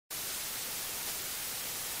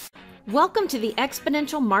Welcome to the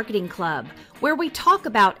Exponential Marketing Club, where we talk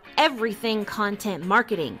about everything content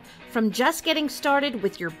marketing, from just getting started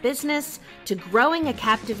with your business to growing a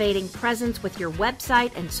captivating presence with your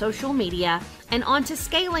website and social media, and on to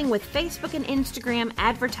scaling with Facebook and Instagram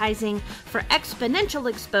advertising for exponential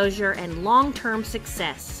exposure and long-term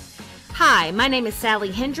success. Hi, my name is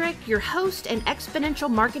Sally Hendrick, your host and exponential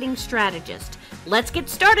marketing strategist. Let's get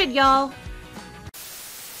started, y'all.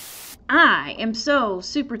 I am so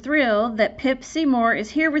super thrilled that Pip Seymour is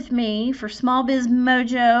here with me for Small Biz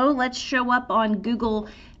Mojo. Let's show up on Google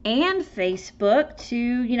and Facebook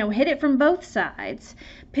to, hit it from both sides.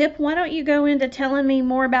 Pip, why don't you go into telling me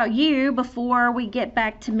more about you before we get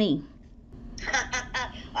back to me?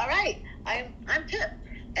 All right. I'm Pip,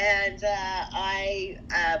 and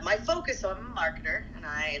my focus, I'm a marketer, and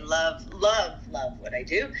I love what I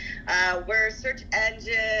do. We're search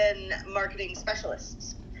engine marketing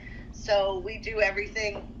specialists. So we do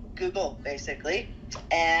everything Google, basically.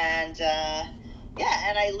 And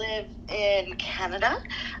and I live in Canada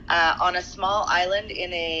on a small island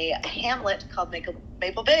in a hamlet called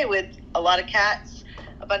Maple Bay with a lot of cats,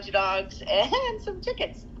 a bunch of dogs, and some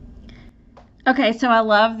chickens. Okay, so I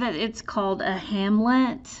love that it's called a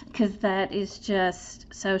hamlet because that is just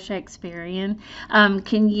so Shakespearean.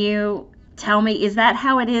 Can you tell me, is that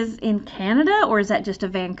how it is in Canada, or is that just a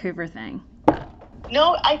Vancouver thing?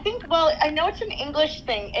 No, I know it's an English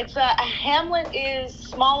thing. It's a hamlet is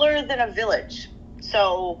smaller than a village.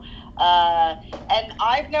 So, and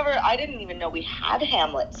I didn't even know we had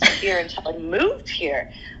hamlets here until I moved here.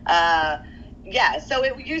 So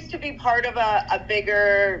it used to be part of a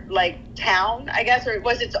bigger, town, I guess, or it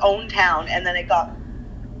was its own town, and then it got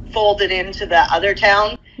folded into the other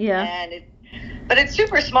town. Yeah. But it's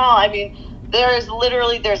super small. I mean, there's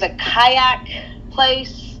a kayak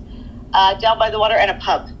place down by the water, and a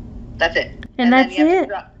pub. That's it. And that's it?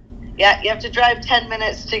 You have to drive 10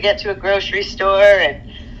 minutes to get to a grocery store, and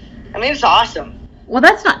it's awesome. Well,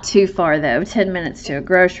 that's not too far, though, 10 minutes to a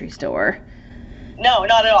grocery store. No,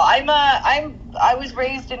 not at all. I was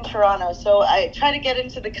raised in Toronto, so I try to get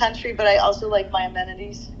into the country, but I also like my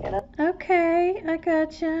amenities, Okay, I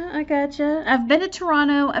gotcha. I've been to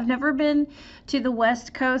Toronto. I've never been to the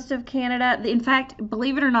west coast of Canada. In fact,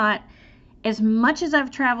 believe it or not, as much as I've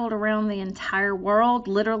traveled around the entire world,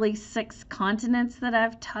 literally 6 continents that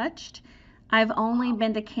I've touched, I've only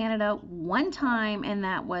been to Canada one time, and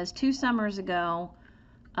that was 2 summers ago,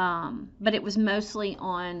 but it was mostly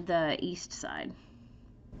on the east side.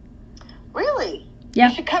 Really? Yeah.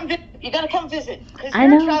 You should come visit. You got to come visit, because I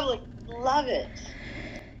you're know. traveling. Love it.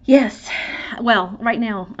 Yes. Well, right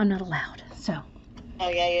now, I'm not allowed, so. Oh,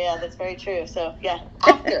 yeah, that's very true. So, yeah,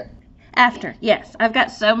 After, yes. I've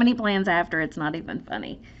got so many plans after, it's not even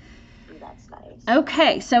funny. That's nice.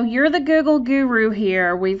 Okay, so you're the Google guru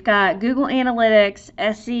here. We've got Google Analytics,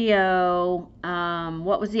 SEO.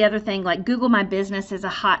 What was the other thing? Like Google My Business is a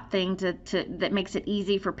hot thing that makes it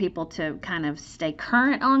easy for people to kind of stay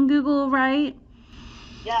current on Google, right?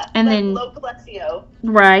 Yeah, and then local SEO.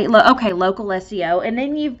 Right. Local SEO. And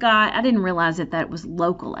then you've got, I didn't realize that was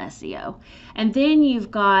local SEO. And then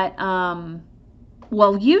you've got,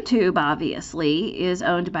 YouTube obviously is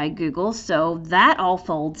owned by Google, so that all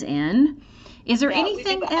folds in. Is there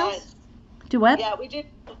anything else? Ads. Do what? Yeah, we do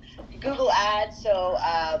Google Ads. So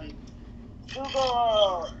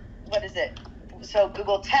Google, what is it? So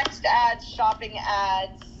Google text ads, shopping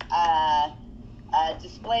ads,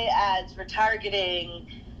 display ads, retargeting,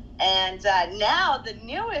 and now the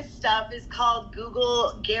newest stuff is called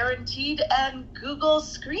Google Guaranteed and Google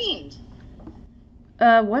Screened.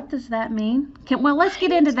 What does that mean? Let's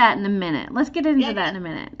get into that in a minute.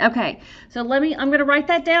 Okay, so I'm going to write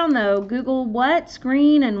that down, though. Google what?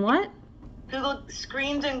 Screen and what? Google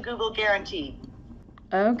Screened and Google Guaranteed.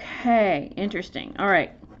 Okay, interesting. All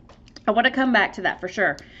right. I want to come back to that for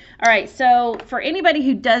sure. All right, so for anybody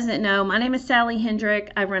who doesn't know, my name is Sally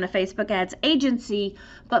Hendrick. I run a Facebook ads agency,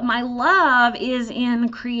 but my love is in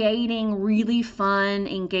creating really fun,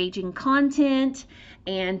 engaging content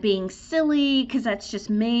and being silly, because that's just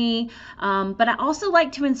me. But I also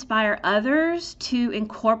like to inspire others to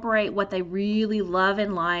incorporate what they really love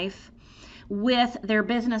in life with their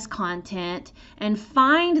business content and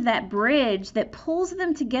find that bridge that pulls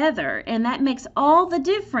them together. And that makes all the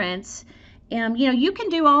difference. You can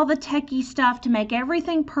do all the techie stuff to make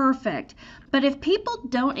everything perfect, but if people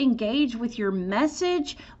don't engage with your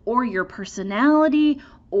message or your personality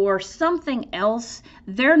or something else,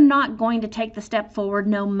 they're not going to take the step forward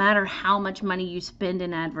no matter how much money you spend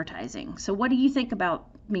in advertising. So what do you think about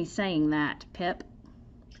me saying that, Pip?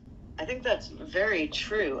 I think that's very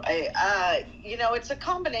true. It's a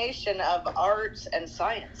combination of art and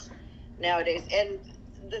science. nowadays. And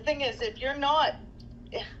the thing is, if you're not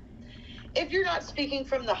speaking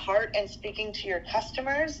from the heart and speaking to your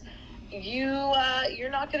customers, you're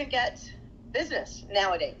not going to get business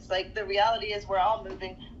nowadays. Like, the reality is we're all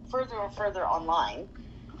moving further and further online.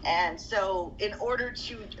 And so in order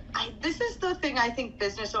to, this is the thing I think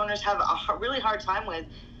business owners have a really hard time with,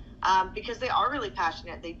 because they are really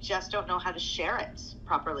passionate. They just don't know how to share it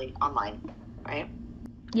properly online, right?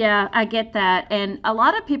 Yeah, I get that. And a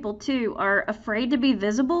lot of people, too, are afraid to be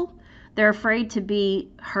visible. They're afraid to be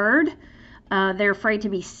heard. They're afraid to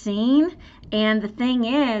be seen. And the thing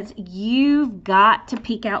is, you've got to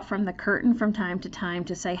peek out from the curtain from time to time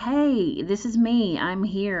to say, hey, this is me. I'm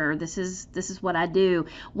here. This is what I do.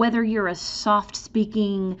 Whether you're a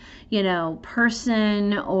soft-speaking,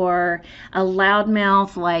 person, or a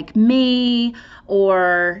loudmouth like me,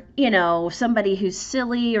 or, somebody who's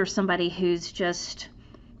silly, or somebody who's just,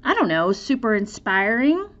 I don't know, super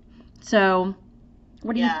inspiring. So,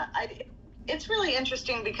 what do you... Yeah, it's really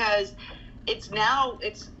interesting because it's now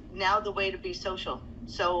the way to be social.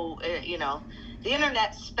 So, the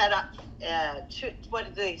internet sped up what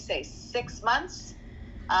did they say, 6 months?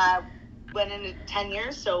 Went into 10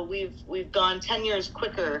 years. So we've gone 10 years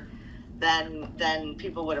quicker than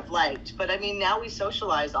people would have liked. But I mean, now we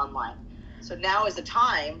socialize online. So now is the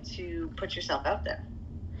time to put yourself out there.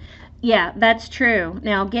 Yeah, that's true.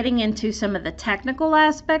 Now, getting into some of the technical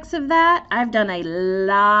aspects of that, I've done a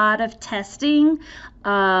lot of testing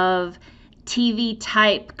of TV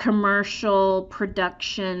type commercial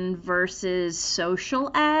production versus social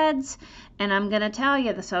ads. And I'm going to tell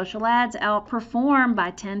you, the social ads outperform by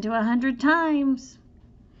 10 to 100 times.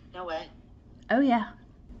 No way. Oh, yeah.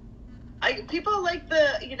 People like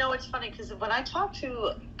it's funny because when I talk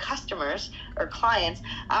to customers or clients,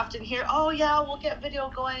 I often hear, oh, yeah, we'll get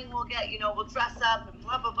video going. We'll get, we'll dress up and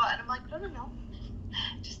blah, blah, blah. And I'm like, no.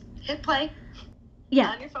 Just hit play.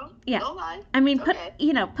 Yeah. On your phone. Yeah. Go live. I mean, okay.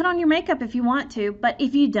 put on your makeup if you want to, but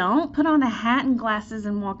if you don't, put on a hat and glasses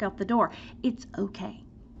and walk out the door. It's okay.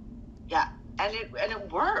 Yeah. And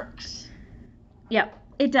it works. Yep,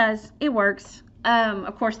 it does. It works.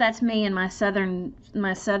 Of course, that's me and my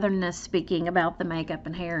southernness speaking about the makeup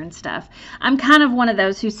and hair and stuff. I'm kind of one of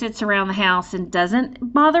those who sits around the house and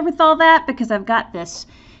doesn't bother with all that because I've got this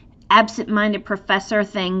absent-minded professor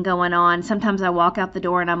thing going on. Sometimes I walk out the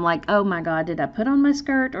door and I'm like, oh my God, did I put on my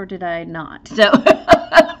skirt or did I not? So,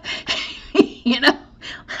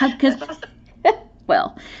 because,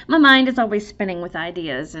 well, my mind is always spinning with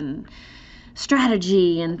ideas and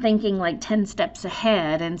strategy and thinking like 10 steps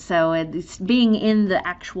ahead. And so it's being in the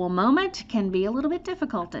actual moment can be a little bit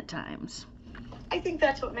difficult at times. I think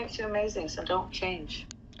that's what makes you amazing. So don't change.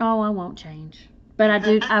 Oh, I won't change. But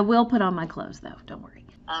I will put on my clothes though. Don't worry.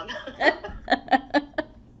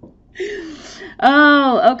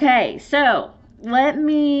 Oh, okay. So let's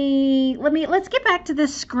get back to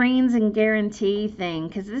this screens and guarantee thing,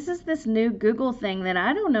 because this new Google thing that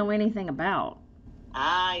I don't know anything about.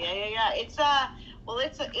 Yeah. It's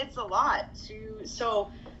a lot so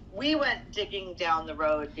we went digging down the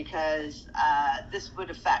road because this would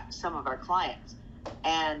affect some of our clients,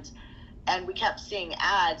 and we kept seeing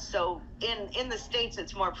ads. So in the States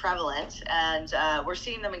it's more prevalent, and we're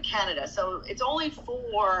seeing them in Canada. So it's only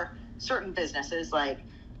for certain businesses like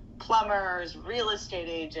plumbers, real estate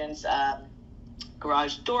agents,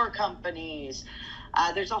 garage door companies.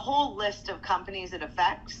 There's a whole list of companies it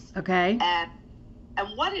affects. Okay. And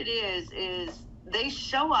what it is they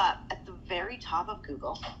show up at the very top of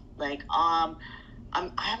Google. Like I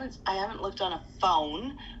haven't looked on a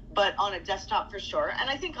phone, but on a desktop for sure, and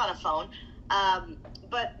I think on a phone.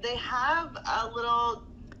 But they have a little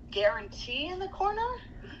guarantee in the corner,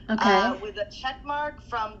 okay, with a check mark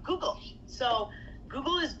from Google. So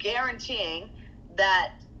Google is guaranteeing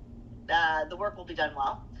that the work will be done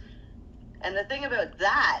well. And the thing about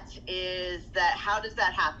that is that how does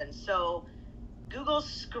that happen? So Google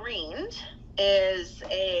Screened is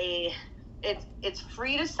it's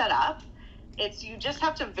free to set up. You just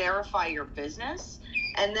have to verify your business,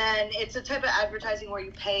 and then it's a type of advertising where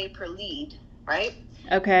you pay per lead, right?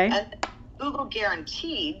 Okay. And Google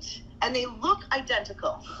Guaranteed, and they look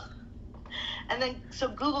identical. And then so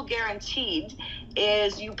Google Guaranteed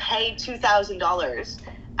is you pay $2,000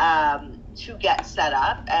 to get set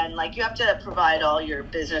up, and like you have to provide all your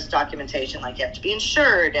business documentation, like you have to be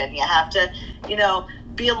insured and you have to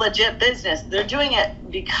be a legit business. They're doing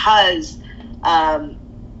it because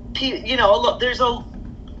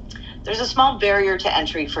there's a small barrier to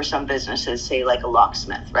entry for some businesses, say like a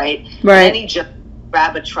locksmith, right? And then you just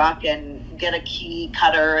grab a truck and get a key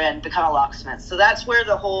cutter and become a locksmith. So that's where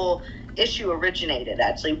the whole issue originated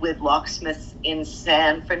actually with locksmiths in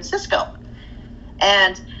San Francisco.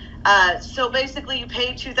 And so basically you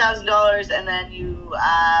pay $2,000 and then you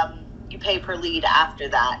pay per lead after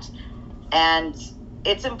that. And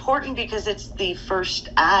it's important because it's the first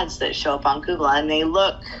ads that show up on Google, and they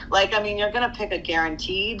look like, I mean, you're going to pick a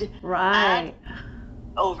guaranteed ad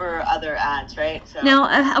over other ads, right? So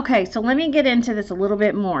now, okay, so let me get into this a little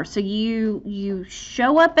bit more. So you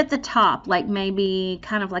show up at the top, like maybe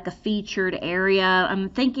kind of like a featured area. I'm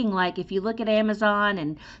thinking like if you look at Amazon,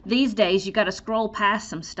 and these days you got to scroll past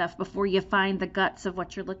some stuff before you find the guts of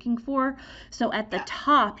what you're looking for. So at the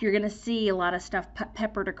top, you're going to see a lot of stuff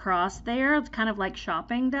peppered across there. It's kind of like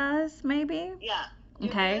shopping does, maybe. Yeah.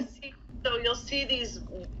 Okay. So you'll see these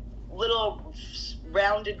little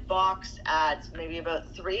rounded box ads, maybe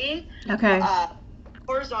about 3,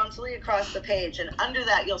 horizontally across the page, and under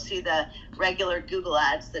that you'll see the regular Google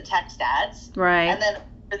ads, the text ads, right? And then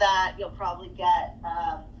under that you'll probably get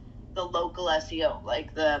the local SEO,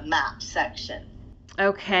 like the map section.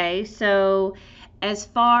 Okay, so as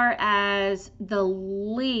far as the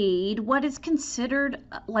lead, what is considered,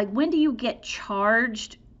 like, when do you get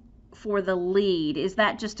charged for the lead? Is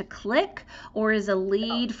that just a click, or is a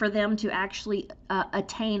lead for them to actually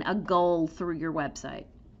attain a goal through your website?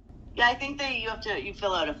 Yeah, I think that you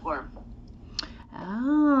fill out a form.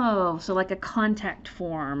 Oh, so like a contact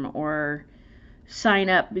form or sign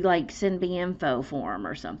up, like send me info form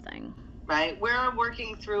or something. Right. We're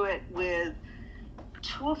working through it with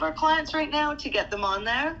 2 of our clients right now to get them on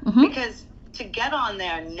there, because to get on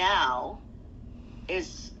there now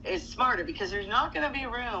is smarter, because there's not going to be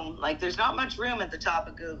room, like there's not much room at the top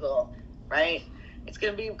of Google, right? It's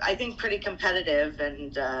going to be, I think, pretty competitive.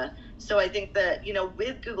 And so I think that,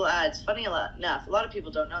 with Google Ads, funny enough, a lot of people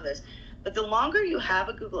don't know this, but the longer you have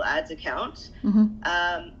a Google Ads account,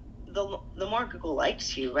 the more Google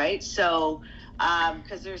likes you, right? So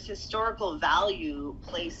because there's historical value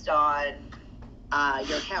placed on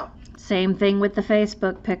your account. Same thing with the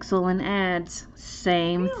Facebook pixel and ads.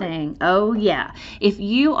 Same thing. Oh, yeah. If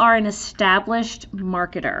you are an established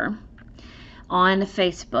marketer on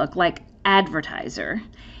Facebook, like advertiser,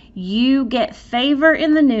 you get favor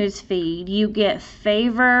in the news feed. You get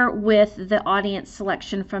favor with the audience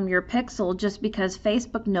selection from your pixel just because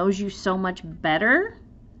Facebook knows you so much better.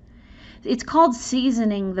 It's called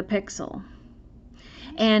seasoning the pixel.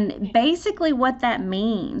 And basically what that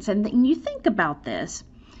means, and you think about this,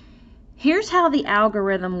 here's how the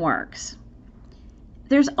algorithm works.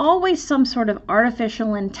 There's always some sort of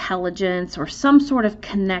artificial intelligence or some sort of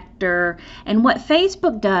connector, and what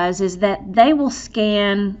Facebook does is that they will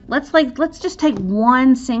scan, let's just take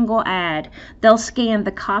one single ad. They'll scan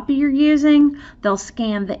the copy you're using, they'll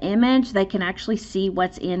scan the image. They can actually see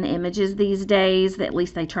what's in images these days, at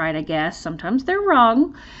least they try to guess. Sometimes they're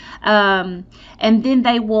wrong. And then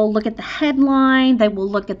they will look at the headline, they will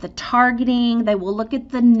look at the targeting, they will look at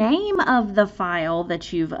the name of the file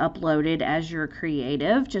that you've uploaded as your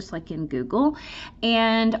creative, just like in Google.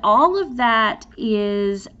 And all of that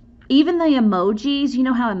is, even the emojis, you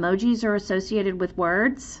know how emojis are associated with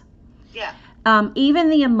words? Yeah. Even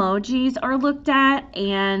the emojis are looked at,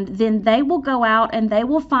 and then they will go out and they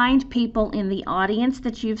will find people in the audience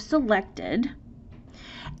that you've selected,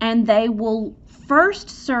 and they will first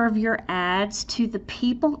serve your ads to the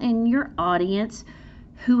people in your audience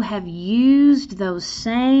who have used those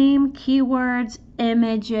same keywords,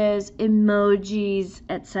 images, emojis,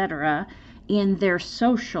 etc. in their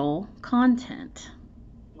social content.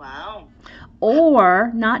 Wow.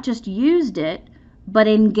 Or not just used it, but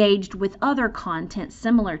engaged with other content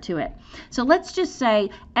similar to it. So let's just say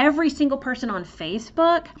every single person on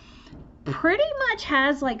Facebook pretty much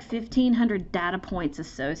has like 1,500 data points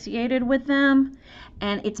associated with them,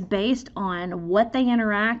 and it's based on what they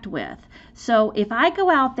interact with. So if I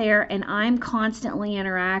go out there and I'm constantly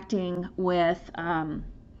interacting with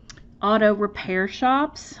auto repair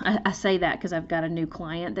shops, I say that because I've got a new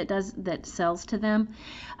client that sells to them.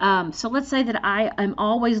 So let's say that I am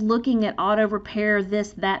always looking at auto repair,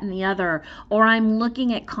 this, that, and the other, or I'm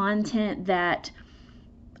looking at content that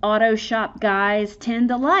auto shop guys tend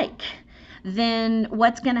to like. Then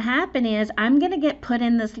what's going to happen is I'm going to get put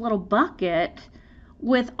in this little bucket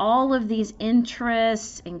with all of these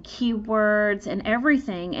interests and keywords and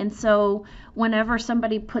everything. And so whenever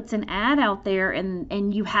somebody puts an ad out there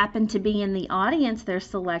and you happen to be in the audience they're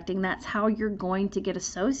selecting, that's how you're going to get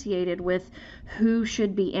associated with who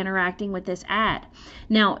should be interacting with this ad.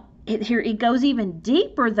 Now, it goes even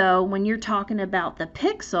deeper though when you're talking about the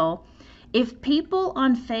pixel. If people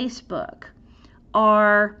on Facebook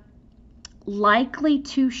are likely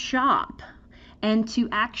to shop and to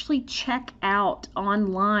actually check out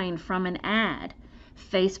online from an ad.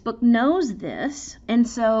 Facebook knows this, and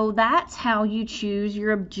so that's how you choose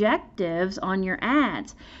your objectives on your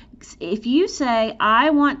ads. If you say, I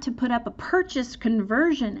want to put up a purchase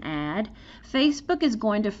conversion ad, Facebook is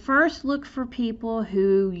going to first look for people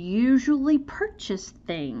who usually purchase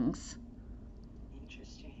things.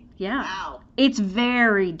 Interesting. Yeah. Wow. It's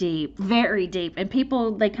very deep, very deep. And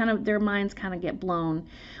people, their minds kind of get blown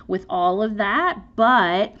with all of that,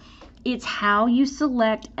 but it's how you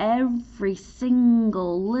select every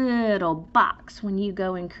single little box when you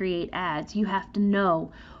go and create ads. You have to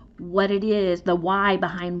know what it is, the why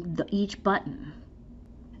behind each button.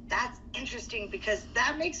 That's interesting, because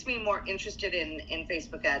that makes me more interested in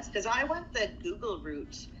Facebook ads, because I went the Google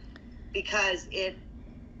route because it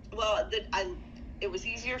was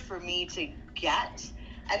easier for me to get,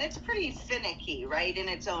 and it's pretty finicky, right, in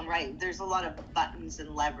its own right. There's a lot of buttons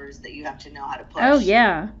and levers that you have to know how to push. Oh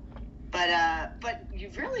yeah. But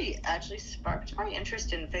you've really actually sparked my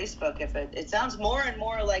interest in Facebook. If it sounds more and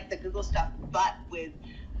more like the Google stuff, but with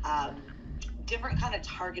different kind of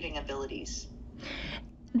targeting abilities.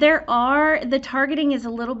 The targeting is a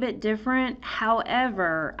little bit different.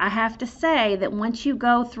 However, I have to say that once you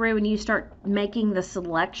go through and you start making the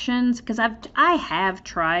selections, because I have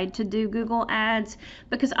tried to do Google ads,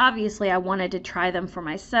 because obviously I wanted to try them for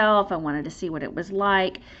myself. I wanted to see what it was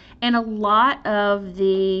like. And a lot of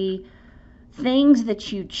the things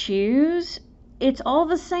that you choose, it's all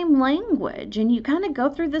the same language and you kind of go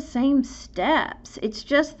through the same steps. It's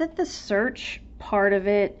just that the search part of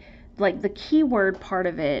it, like the keyword part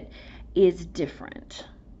of it, is different.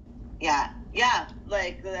 Yeah,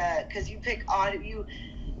 like because you pick if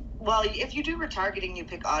you do retargeting, you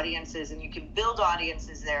pick audiences and you can build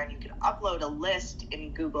audiences there and you can upload a list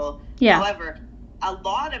in Google. Yeah. However, a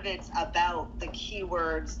lot of it's about the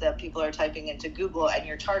keywords that people are typing into Google, and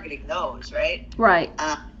you're targeting those, right? Right.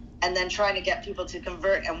 And then trying to get people to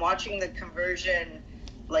convert and watching the conversion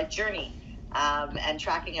journey, and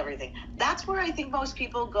tracking everything. That's where I think most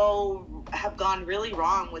people have gone really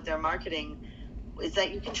wrong with their marketing, is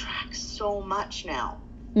that you can track so much now.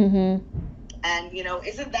 Mm-hmm. And,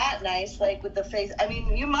 isn't that nice? Like with the face, I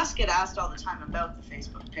mean, you must get asked all the time about the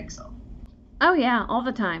Facebook pixel. Oh yeah, all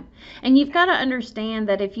the time. And you've got to understand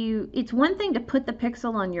that it's one thing to put the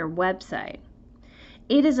pixel on your website.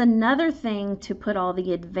 It is another thing to put all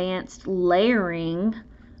the advanced layering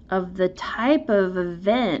of the type of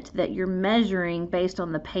event that you're measuring based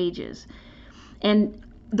on the pages. And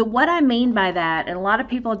what I mean by that, and a lot of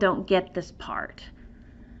people don't get this part,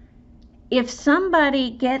 if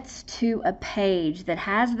somebody gets to a page that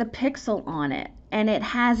has the pixel on it, and it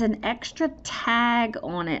has an extra tag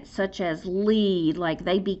on it, such as lead, like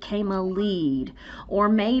they became a lead, or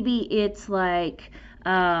maybe it's like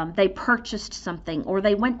they purchased something, or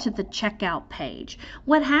they went to the checkout page.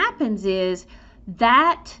 What happens is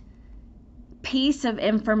that piece of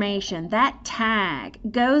information, that tag,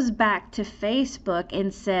 goes back to Facebook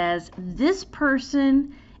and says, this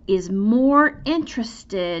person is more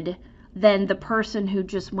interested than the person who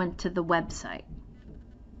just went to the website.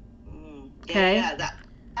 Okay. Yeah,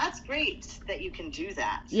 that's great that you can do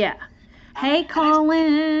that. Yeah. Hey,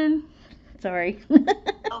 Colin. Sorry.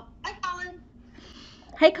 Oh, hi, Colin.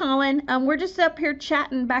 Hey, Colin. We're just up here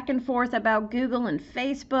chatting back and forth about Google and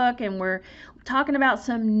Facebook, and we're talking about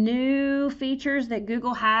some new features that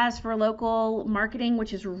Google has for local marketing,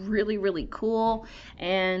 which is really, really cool.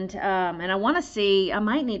 And I want to see, I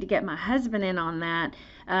might need to get my husband in on that,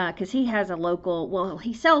 because he has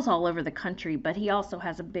he sells all over the country, but he also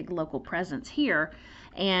has a big local presence here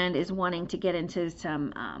and is wanting to get into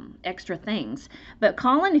some extra things. But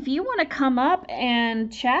Colin, if you want to come up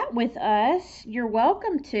and chat with us, you're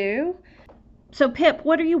welcome to. So Pip,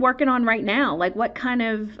 what are you working on right now? Like, what kind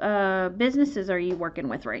of businesses are you working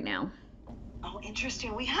with right now? Oh,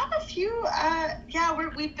 interesting. We have a few.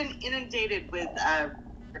 We've been inundated with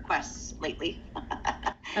requests lately.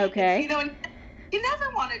 Okay. You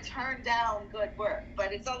never want to turn down good work,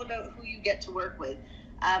 but it's all about who you get to work with.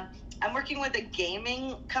 I'm working with a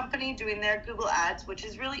gaming company doing their Google ads, which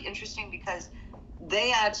is really interesting because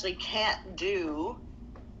they actually can't do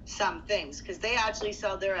some things because they actually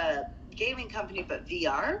sell, they're a gaming company, but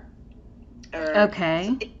VR.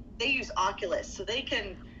 Okay. So they use Oculus, so they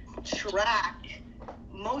can track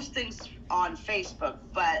most things on Facebook,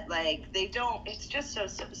 but they don't, it's just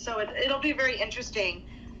so it'll be very interesting.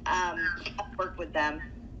 Work with them.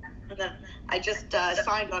 And then I just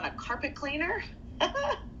signed on a carpet cleaner.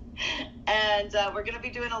 And we're going to be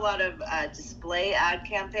doing a lot of display ad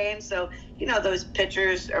campaigns. So, those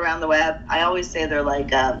pictures around the web, I always say they're like,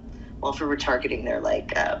 for retargeting, they're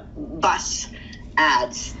like bus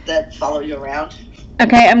ads that follow you around.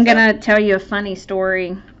 Okay, I'm gonna tell you a funny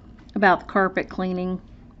story about the carpet cleaning.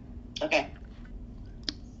 Okay.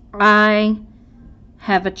 I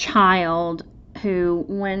have a child who,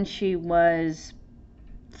 when she was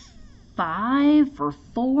 5 or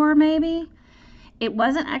 4 maybe, it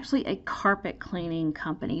wasn't actually a carpet cleaning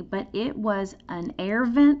company, but it was an air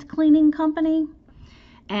vent cleaning company,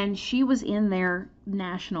 and she was in their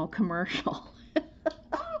national commercial.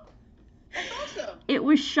 Oh, that's awesome. It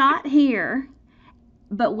was shot here,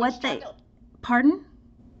 but what Which they... child? Pardon?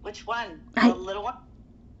 Which one? I- The little one?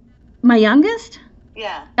 My youngest?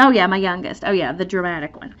 Yeah. Oh yeah, my youngest. Oh yeah, the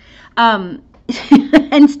dramatic one.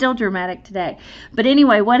 And still dramatic today. But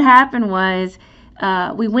anyway, what happened was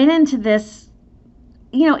we went into this,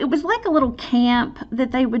 it was like a little camp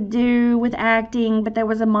that they would do with acting, but there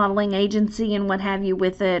was a modeling agency and what have you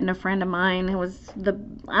with it, and a friend of mine who was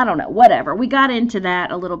I don't know, whatever. We got into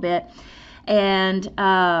that a little bit, and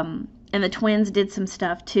the twins did some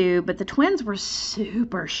stuff too, but the twins were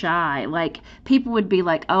super shy. Like, people would be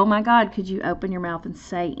like, oh my God, could you open your mouth and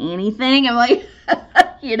say anything? I'm like,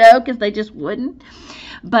 because they just wouldn't.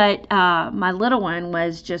 But my little one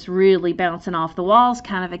was just really bouncing off the walls,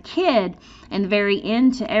 kind of a kid, and very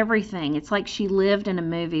into everything. It's like she lived in a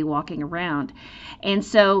movie walking around. And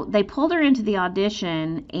so they pulled her into the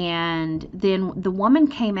audition, and then the woman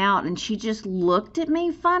came out and she just looked at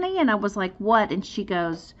me funny, and I was like, what? And she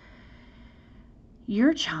goes,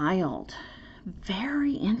 your child,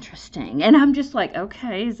 very interesting. And I'm just like,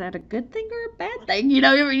 okay, is that a good thing or a bad thing? You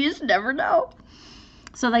just never know.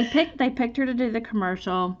 So they picked her to do the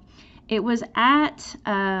commercial. It was at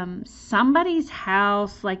somebody's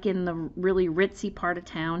house, like in the really ritzy part of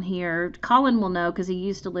town here. Colin will know because he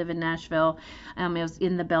used to live in Nashville. It was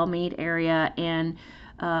in the Belmead area, and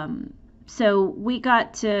so we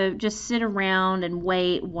got to just sit around and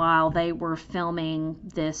wait while they were filming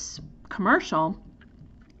this commercial.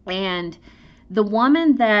 And the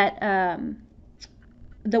woman that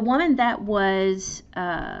was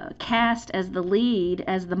cast as the lead,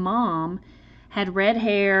 as the mom, had red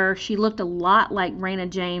hair. She looked a lot like Raina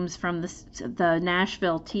James from the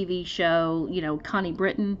Nashville TV show, Connie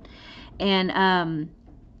Britton. And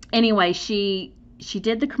anyway, she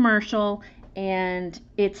did the commercial, and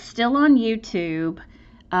it's still on YouTube.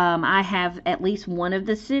 I have at least one of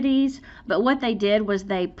the cities, but what they did was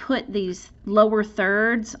they put these lower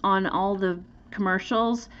thirds on all the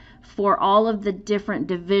commercials for all of the different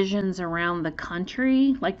divisions around the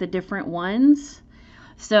country, like the different ones.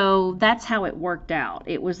 So that's how it worked out.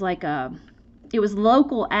 It was like it was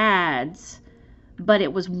local ads, but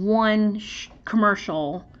it was one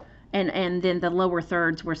commercial, and then the lower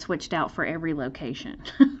thirds were switched out for every location.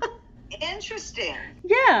 Interesting.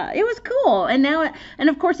 Yeah, it was cool. And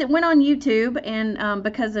of course it went on YouTube, and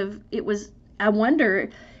because of it was,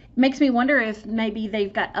 it makes me wonder if maybe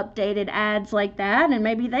they've got updated ads like that, and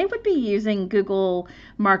maybe they would be using Google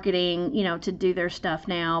marketing, to do their stuff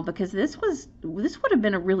now, because this would have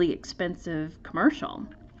been a really expensive commercial.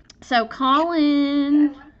 So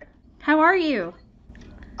Colin, how are you?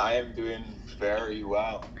 I am doing very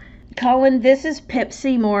well. Colin, this is Pip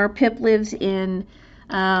Seymour. Pip lives in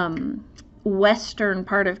western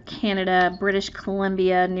part of Canada, British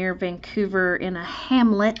Columbia, near Vancouver, in a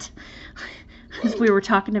hamlet, as we were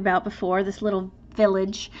talking about before, this little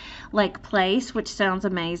village-like place, which sounds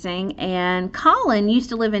amazing. And Colin used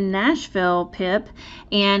to live in Nashville, Pip,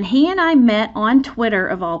 and he and I met on Twitter,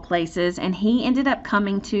 of all places, and he ended up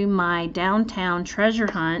coming to my downtown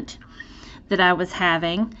treasure hunt that I was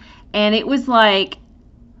having, and it was like,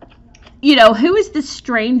 who is this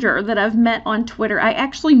stranger that I've met on Twitter? I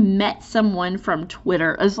actually met someone from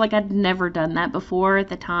Twitter. It was like I'd never done that before at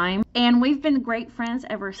the time. And we've been great friends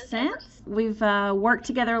ever since. We've worked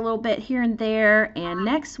together a little bit here and there. And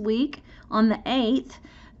next week, on the 8th,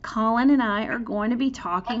 Colin and I are going to be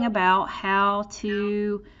talking about how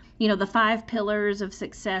to, the 5 pillars of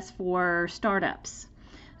success for startups.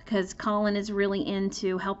 Because Colin is really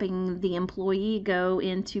into helping the employee go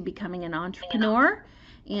into becoming an entrepreneur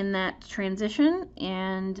in that transition,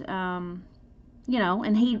 and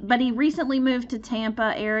but he recently moved to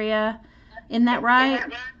Tampa area. Isn't that right?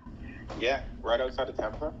 Yeah, right outside of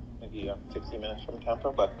Tampa, maybe 60 minutes from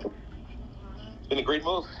Tampa, but it's been a great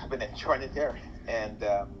move. I've been enjoying it there, and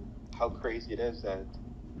how crazy it is that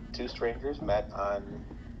 2 strangers met on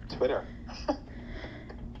Twitter.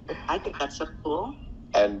 I think that's so cool.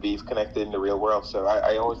 And we've connected in the real world, so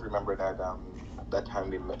I always remember that time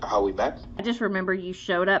how we met. I just remember you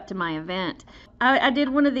showed up to my event. I did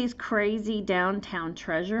one of these crazy downtown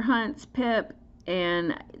treasure hunts, Pip,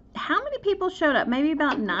 and how many people showed up? Maybe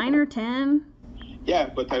about 9 or 10? Yeah,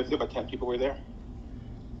 but I would say about 10 people were there.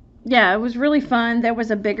 Yeah, it was really fun. There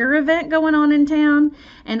was a bigger event going on in town,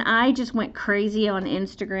 and I just went crazy on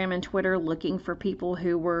Instagram and Twitter looking for people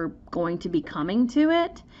who were going to be coming to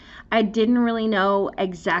it. I didn't really know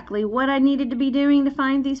exactly what I needed to be doing to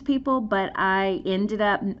find these people, but I ended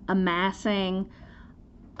up amassing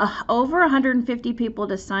over 150 people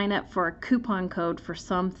to sign up for a coupon code for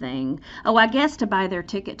something. Oh, I guess to buy their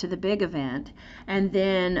ticket to the big event, and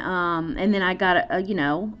then I got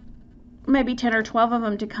maybe 10 or 12 of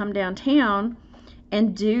them to come downtown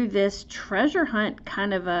and do this treasure hunt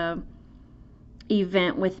kind of a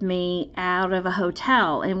event with me out of a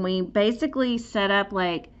hotel. And we basically set up,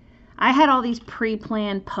 like, I had all these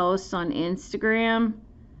pre-planned posts on Instagram.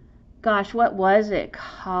 Gosh, what was it,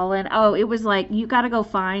 Colin? Oh, it was like, you got to go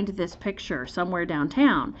find this picture somewhere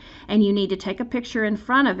downtown, and you need to take a picture in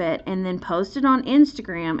front of it and then post it on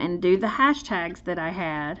Instagram and do the hashtags that I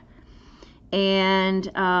had. And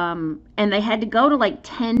they had to go to like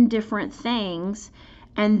 10 different things,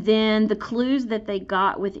 and then the clues that they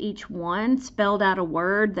got with each one spelled out a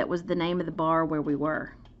word that was the name of the bar where we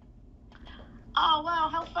were. Oh, wow.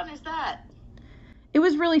 How fun is that? It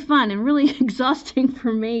was really fun and really exhausting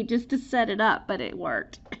for me just to set it up, but it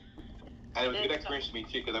worked. And it was a good experience for me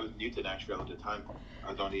too, because I was new to Nashville at the time.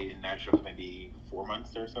 I was only in Nashville for maybe 4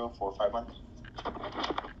 months or so, 4 or 5 months.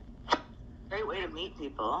 Great way to meet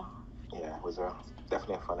people. Yeah, it was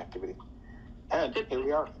definitely a fun activity. And here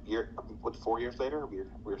we are. 4 years later,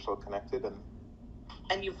 we're still connected,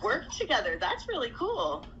 and you've worked together. That's really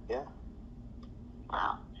cool. Yeah.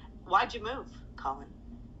 Wow. Why'd you move, Colin?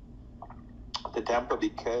 To Tampa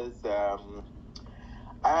because I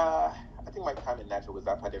think my time in Nashville was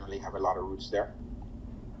up. I didn't really have a lot of roots there.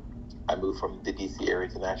 I moved from the DC area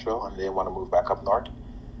to Nashville and didn't want to move back up north.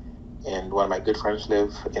 And one of my good friends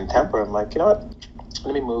live in Tampa. I'm like, you know what?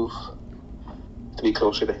 Let me move to be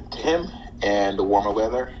closer to him and the warmer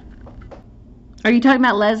weather. Are you talking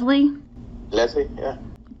about Leslie? Leslie, yeah.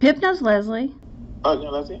 Pip knows Leslie. Oh, yeah,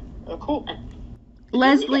 Leslie? Oh, cool.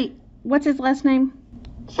 Leslie, what's his last name?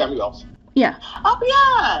 Samuels. Yeah. Oh,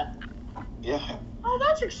 yeah. Yeah. Oh,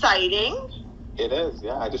 that's exciting. It is,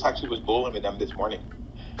 yeah. I just actually was bowling with them this morning.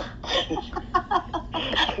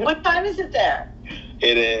 What time is it there?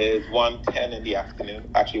 It is 1:10 in the afternoon.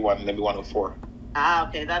 Actually, maybe 1:04. Ah,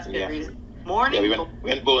 okay. That's good reason. Morning? Yeah, we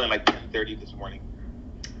went bowling like 10:30 this morning.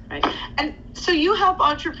 Right. And so you help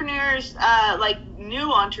entrepreneurs, like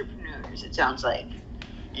new entrepreneurs, it sounds like.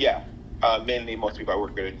 Yeah. Mainly, most people I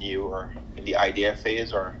work with are new or in the idea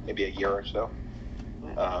phase or maybe a year or so.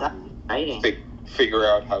 That's exciting. Figure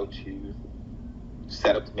out how to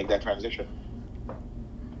set up to make that transition.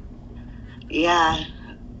 Yeah,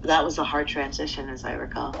 that was a hard transition, as I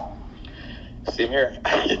recall. Same here.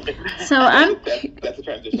 So that's a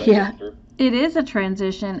transition. Yeah, it is a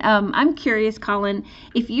transition. I'm curious, Colin,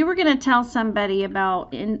 if you were going to tell somebody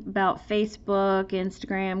about Facebook,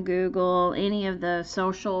 Instagram, Google, any of the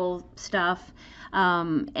social stuff,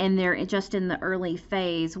 and they're just in the early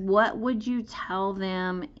phase, what would you tell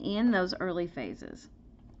them in those early phases?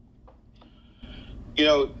 You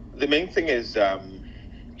know, the main thing is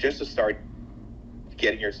just to start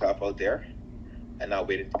getting yourself out there and not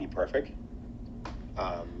waiting to be perfect.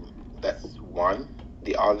 That's one.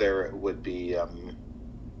 The other would be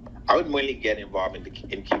I would mainly get involved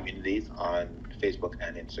in communities on Facebook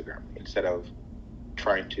and Instagram instead of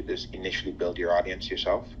trying to just initially build your audience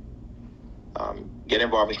yourself. Get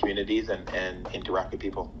involved in communities and interact with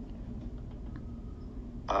people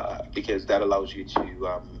because that allows you to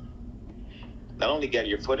not only get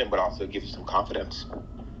your foot in, but also give you some confidence.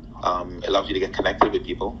 It allows you to get connected with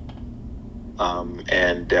people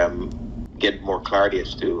and get more clarity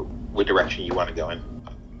as to what direction you want to go in.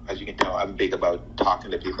 As you can tell, I'm big about talking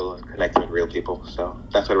to people and connecting with real people. So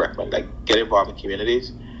that's what I recommend. Like, get involved in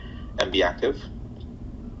communities and be active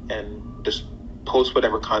and just post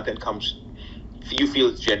whatever content comes you feel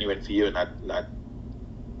is genuine for you and not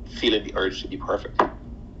feeling the urge to be perfect.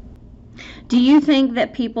 Do you think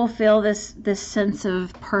that people feel this sense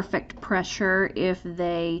of perfect pressure if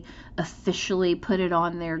they officially put it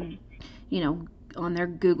on their, on their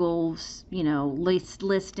Google's,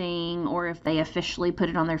 listing, or if they officially put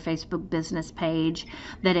it on their Facebook business page,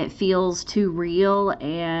 that it feels too real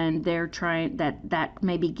and they're trying that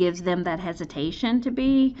maybe gives them that hesitation to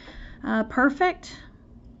be perfect?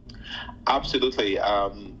 Absolutely.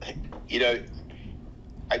 I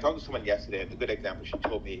talked to someone yesterday, and a good example, she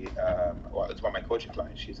told me, it's one of my coaching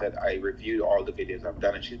clients. She said, I reviewed all the videos I've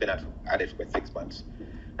done, and she's been at it for about 6 months,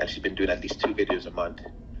 and she's been doing at least 2 videos a month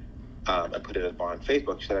and put it up on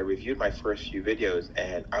Facebook. She said, I reviewed my first few videos,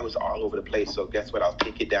 and I was all over the place, so guess what? I'll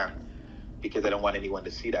take it down because I don't want anyone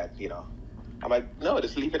to see that, I'm like, no,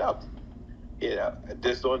 just leave it up. You know,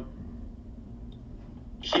 just don't.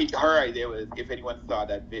 Her idea was if anyone saw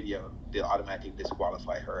that video, they'll automatically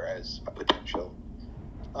disqualify her as a potential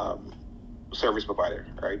service provider,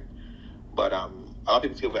 right? But a lot of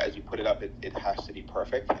people feel that as you put it up, it has to be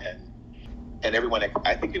perfect, and everyone.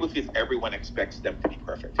 I think people feel everyone expects them to be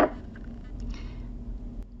perfect.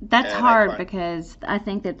 That's hard because I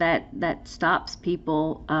think that stops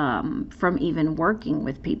people from even working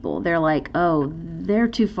with people. They're like, oh, they're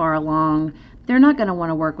too far along. They're not going to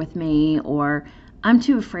want to work with me, or I'm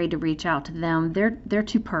too afraid to reach out to them. They're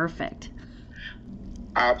too perfect.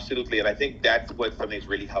 Absolutely, and I think that's what something that's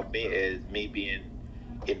really helped me is me being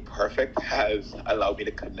imperfect has allowed me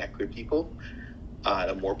to connect with people on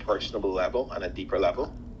a more personable level, on a deeper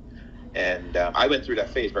level. And I went through that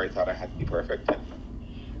phase where I thought I had to be perfect, and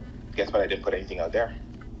guess what? I didn't put anything out there.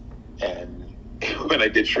 And when I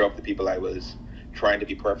did show up to people, I was trying to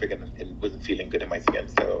be perfect and wasn't feeling good in my skin.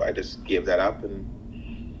 So I just gave that up and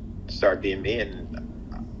started being me.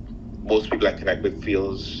 And most people I connect with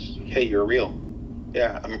feels, hey, you're real.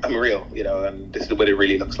 Yeah, I'm real, you know, and this is what it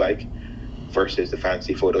really looks like versus the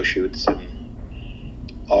fancy photo shoots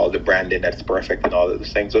and all the branding that's perfect and all of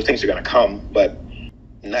those things. Those things are going to come, but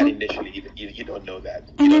not initially. You don't know that.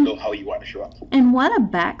 You don't know how you want to show up. And what a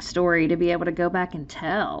backstory to be able to go back and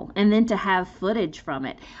tell, and then to have footage from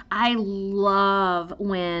it. I love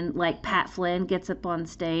when, like, Pat Flynn gets up on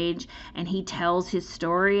stage and he tells his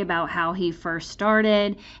story about how he first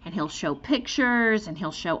started, and he'll show pictures and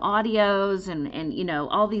he'll show audios and you know,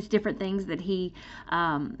 all these different things that he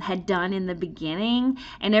had done in the beginning,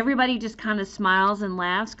 and everybody just kind of smiles and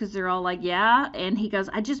laughs because they're all like, yeah, and he goes,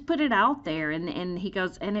 I just put it out there, and he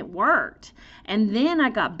goes, and it worked. And then I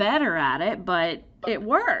got better at it, but it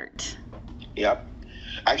worked. Yep.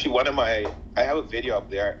 Actually, I have a video up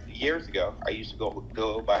there. Years ago, I used to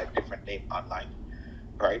go by a different name online,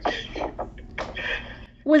 right?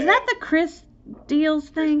 Was that the Chris Deals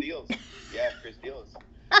thing? Chris Deals. Yeah, Chris Deals.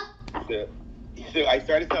 So I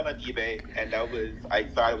started selling on eBay, and I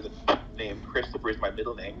thought it was a name. Christopher is my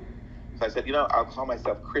middle name. So I said, you know, I'll call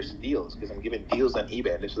myself Chris Deals because I'm giving deals on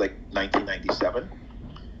eBay. And this was like 1997.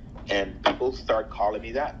 And people start calling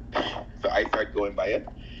me that. So I started going by it.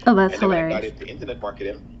 Oh, that's and then hilarious. When I got into internet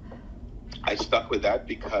marketing, I stuck with that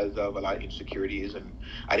because of a lot of insecurities, and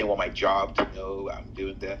I didn't want my job to know I'm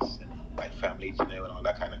doing this and my family to know and all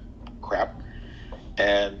that kind of crap.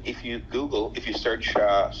 And if you search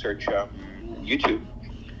YouTube,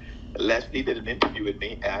 Leslie did an interview with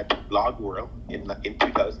me at Blog World in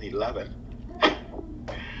 2011.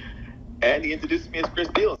 And he introduced me as Chris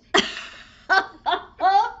Deals.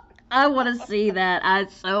 I want to see that. I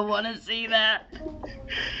so want to see that.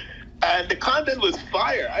 And the content was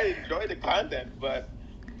fire. I enjoyed the content, but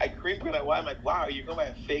I cringed when I'm like, wow, you're going by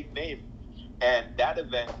a fake name. And that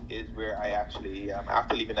event is where I actually,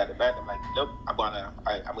 after leaving that event, I'm like, nope, I'm gonna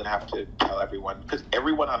have to tell everyone, because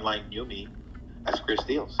everyone online knew me as Chris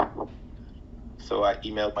Deals. So I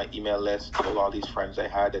emailed my email list, told all these friends I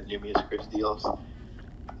had that knew me as Chris Deals.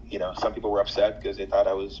 You know, some people were upset because they thought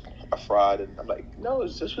I was a fraud, and I'm like, no,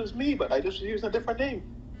 this was me, but I just used a different name.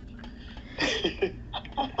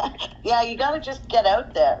 Yeah, you gotta just get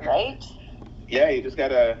out there, right? Yeah, you just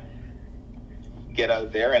gotta get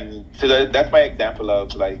out there, and so that's my example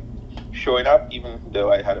of like showing up even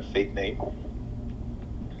though I had a fake name.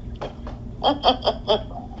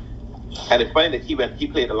 And it's funny that he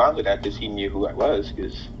played along with that because he knew who I was,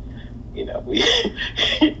 because you know we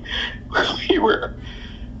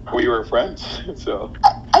were friends. So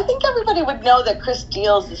I think everybody would know that Chris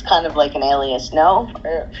Deals is kind of like an alias, no?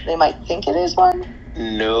 Or they might think it is one.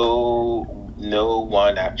 No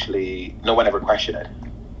one ever questioned it.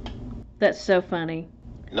 That's so funny.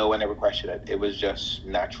 No one ever questioned it. It was just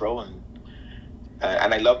natural, and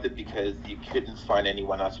I loved it because you couldn't find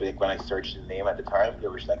anyone else. Like when I searched the name at the time,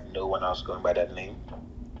 there was like no one else going by that name.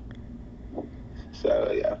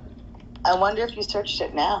 So yeah. I wonder if you searched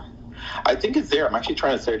it now. I think it's there. I'm actually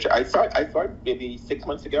trying to search it. I saw it maybe 6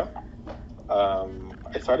 months ago.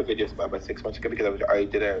 I started videos about 6 months ago because I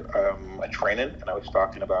did a training, and I was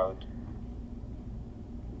talking about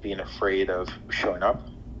being afraid of showing up,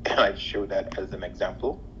 and I showed that as an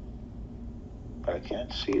example. But I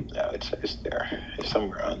can't see it now. It's there. It's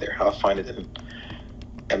somewhere on there. I'll find it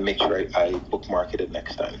and make sure I bookmark it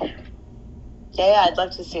next time. Yeah, I'd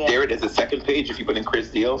love to see it. There it is, the second page. If you put in Chris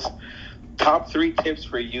Deals, top 3 tips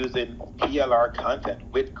for using PLR content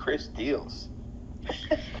with Chris Deals.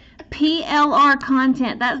 PLR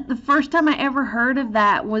content. That's the first time I ever heard of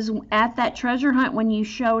that, was at that treasure hunt when you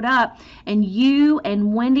showed up, and you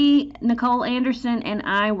and Wendy Nicole Anderson and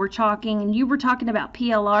I were talking, and you were talking about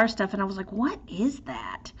PLR stuff, and I was like, what is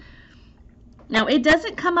that? Now, it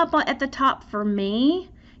doesn't come up at the top for me.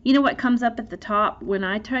 You know what comes up at the top when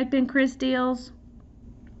I type in Chris Deals?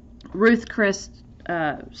 Ruth Chris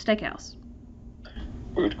Steakhouse.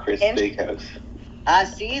 Ruth Chris Steakhouse.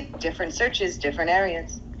 See, different searches, different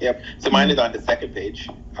areas. Yep. So mine is on the second page.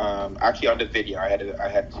 Actually, on the video, I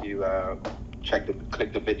had to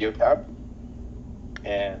click the video tab,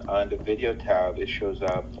 and on the video tab, it shows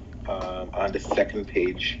up on the second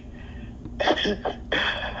page.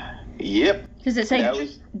 Yep. Does it say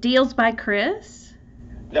Deals by Chris?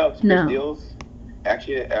 No, it's Chris Deals.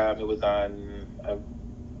 Actually, it was on.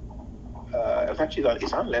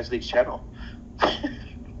 It's on Leslie's channel.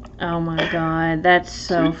 Oh my God, that's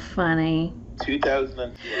so funny.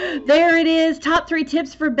 2012. There it is. Top 3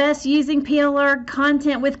 tips for best using PLR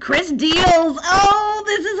content with Chris Deals. Oh,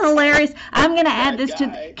 this is hilarious. I'm gonna add this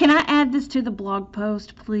to. Can I add this to the blog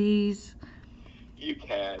post, please? You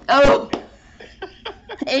can. Oh,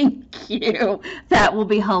 thank you. That will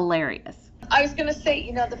be hilarious. I was going to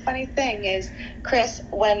say, the funny thing is, Chris,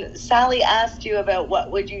 when Sally asked you about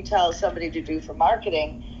what would you tell somebody to do for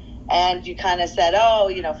marketing, and you kind of said,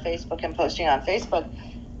 Facebook and posting on Facebook.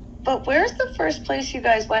 But where's the first place you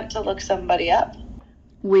guys went to look somebody up?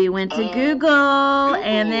 We went to Google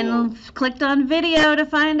and then clicked on video to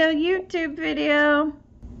find a YouTube video.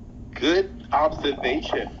 Good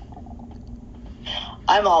observation.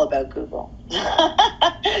 I'm all about Google.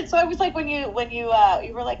 So I was like, when you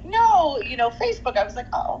were like, no, Facebook, I was like,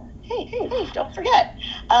 oh, hey, don't forget.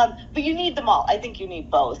 But you need them all. I think you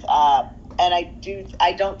need both. And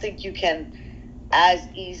I don't think you can as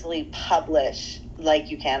easily publish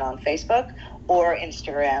like you can on Facebook or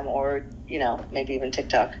Instagram or, maybe even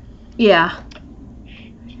TikTok. Yeah.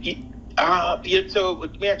 So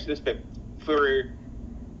let me ask you this bit.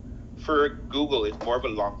 For Google, it's more of a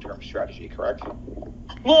long-term strategy, correct?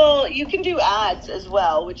 Well, you can do ads as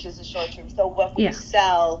well, which is a short-term. So what we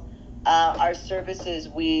sell, our services,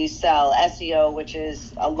 we sell SEO, which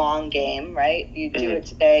is a long game, right? You do it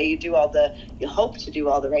today, you hope to do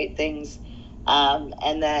all the right things.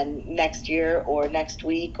 And then next year or next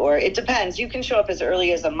week, or it depends. You can show up as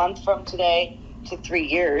early as a month from today to 3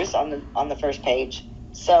 years on the first page.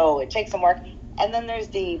 So it takes some work. And then there's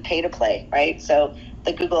the pay to play, right? So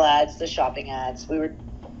the Google ads, the shopping ads,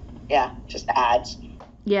 just ads.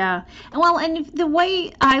 Yeah. Well, and the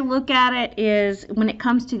way I look at it is when it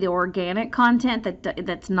comes to the organic content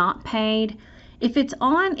that's not paid, if it's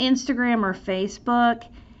on Instagram or Facebook,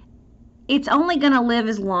 it's only going to live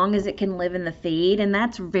as long as it can live in the feed, and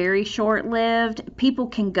that's very short-lived. People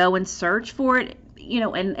can go and search for it,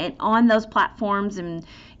 and on those platforms and,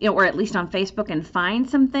 or at least on Facebook, and find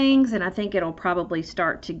some things. And I think it'll probably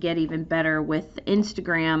start to get even better with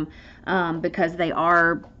Instagram because they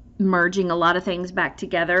are merging a lot of things back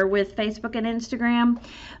together with Facebook and Instagram.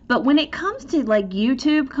 But when it comes to like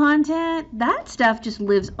YouTube content, that stuff just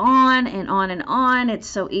lives on and on and on. It's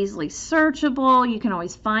so easily searchable. You can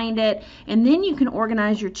always find it. And then you can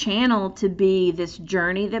organize your channel to be this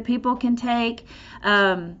journey that people can take.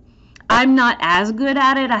 I'm not as good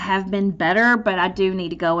at it. I have been better, but I do need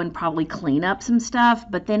to go and probably clean up some stuff.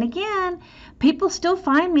 But then again, people still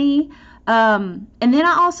find me. And then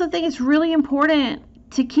I also think it's really important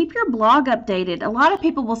to keep your blog updated. A lot of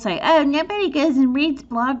people will say, oh, nobody goes and reads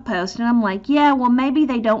blog posts. And I'm like, yeah, well, maybe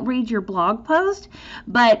they don't read your blog post.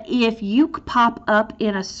 But if you pop up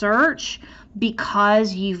in a search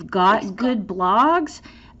because you've got good blogs,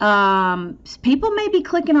 people may be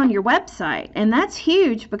clicking on your website. And that's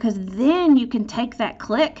huge, because then you can take that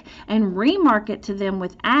click and remarket to them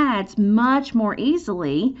with ads much more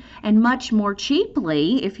easily and much more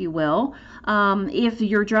cheaply, if you will, if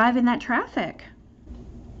you're driving that traffic.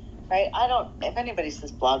 Right? If anybody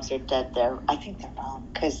says blogs are dead there, I think they're wrong,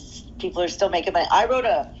 because people are still making money. I wrote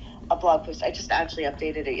a blog post. I just actually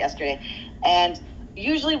updated it yesterday. And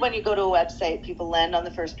usually when you go to a website, people land on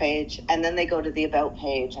the first page and then they go to the about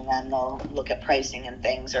page, and then they'll look at pricing and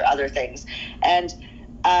things or other things. And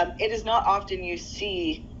it is not often you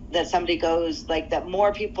see that somebody goes like that.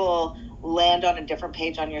 More people land on a different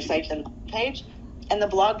page on your site than the page. And the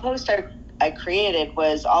blog post I created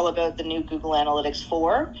was all about the new Google Analytics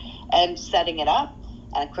 4 and setting it up.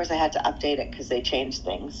 And of course I had to update it because they changed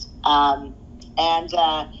things. But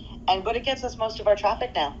it gets us most of our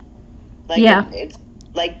traffic now. It's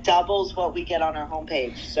like doubles what we get on our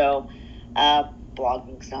homepage. So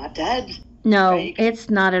blogging's not dead. No, Right? it's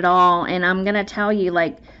not at all. And I'm going to tell you,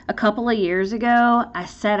 like a couple of years ago, I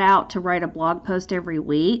set out to write a blog post every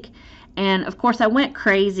week. And of course, I went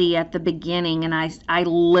crazy at the beginning and I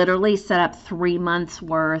literally set up 3 months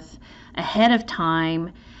worth ahead of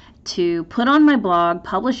time to put on my blog,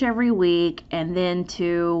 publish every week, and then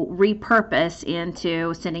to repurpose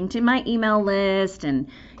into sending to my email list and,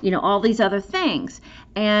 all these other things.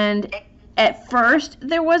 And at first,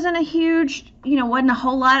 there wasn't a huge, wasn't a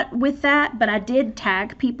whole lot with that, but I did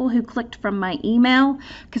tag people who clicked from my email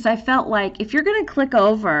because I felt like if you're going to click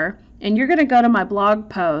over and you're going to go to my blog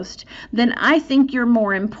post, then I think you're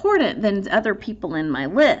more important than other people in my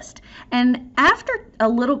list. And after a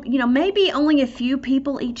little, maybe only a few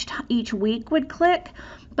people each week would click,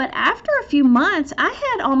 but after a few months, I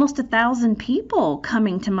had almost 1,000 people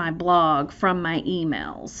coming to my blog from my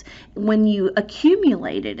emails when you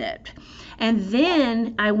accumulated it. And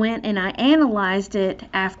then I went and I analyzed it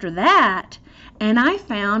after that, and I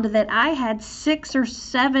found that I had 6 or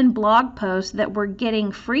 7 blog posts that were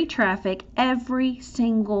getting free traffic every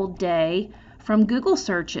single day from Google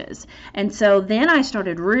searches. And so then I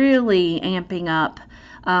started really amping up,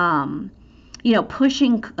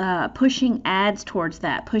 pushing ads towards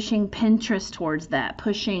that, pushing Pinterest towards that,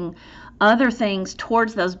 pushing other things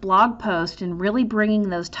towards those blog posts, and really bringing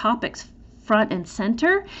those topics front and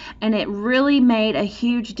center. And it really made a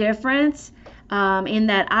huge difference. In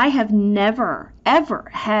that I have never, ever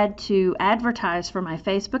had to advertise for my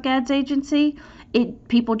Facebook ads agency.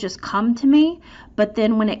 People just come to me. But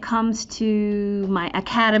then when it comes to my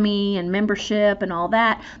academy and membership and all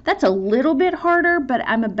that, that's a little bit harder, but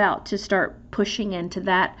I'm about to start pushing into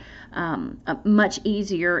that much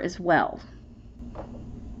easier as well.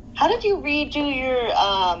 How did you redo your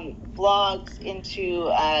blogs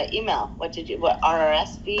into email? What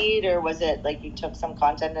RSS feed, or was it like you took some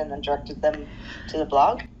content and then directed them to the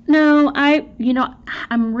blog? No,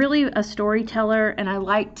 I'm really a storyteller, and I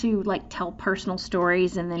like to tell personal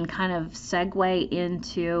stories and then kind of segue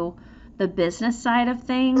into the business side of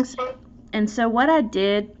things. And so what I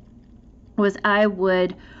did was I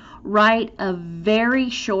would write a very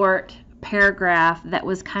short paragraph that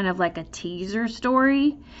was kind of like a teaser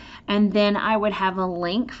story, and then I would have a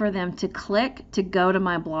link for them to click to go to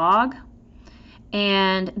my blog,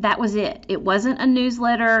 and that was it. It wasn't a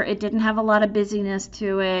newsletter. It didn't have a lot of busyness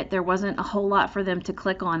to it. There wasn't a whole lot for them to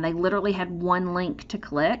click on. They literally had one link to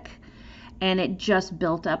click, and it just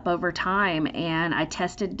built up over time. And I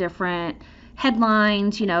tested different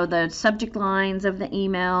headlines, the subject lines of the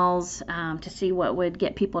emails, to see what would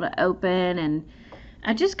get people to open, and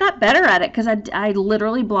I just got better at it because I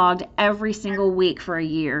literally blogged every single week for a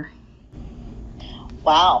year.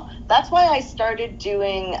 Wow. That's why I started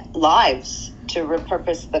doing lives to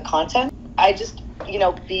repurpose the content. I just,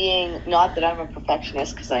 being, not that I'm a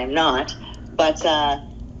perfectionist because I am not, but,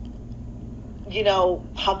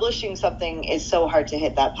 publishing something is so hard to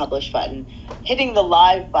hit that publish button. Hitting the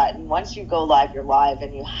live button, once you go live, you're live,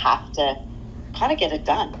 and you have to kind of get it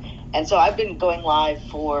done. And so I've been going live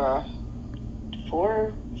for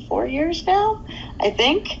 4 years now, I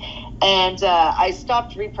think. And I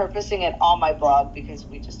stopped repurposing it on my blog because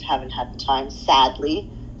we just haven't had the time, sadly.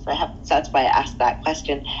 So that's why I asked that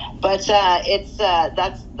question. But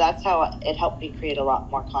that's how it helped me create a lot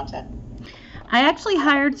more content. I actually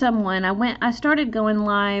hired someone. I started going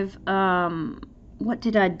live. What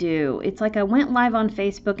did I do? It's like I went live on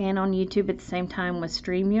Facebook and on YouTube at the same time with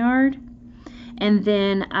StreamYard. And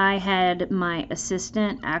then I had my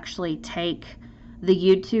assistant actually take the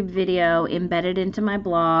YouTube video, embed it into my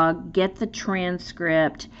blog, get the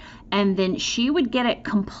transcript, and then she would get it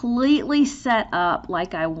completely set up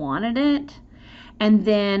like I wanted it. And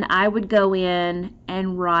then I would go in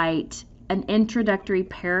and write an introductory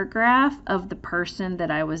paragraph of the person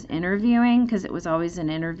that I was interviewing, because it was always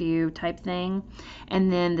an interview type thing.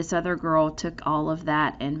 And then this other girl took all of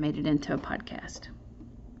that and made it into a podcast.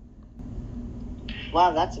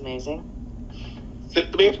 Wow, that's amazing. So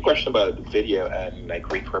let me ask a question about video and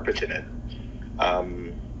repurposing it.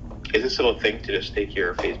 Is it still a thing to just take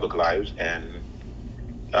your Facebook Lives and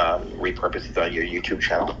repurpose it on your YouTube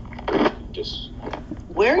channel?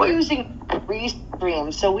 We're using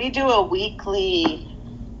Restream, so we do a weekly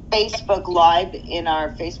Facebook Live in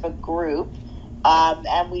our Facebook group,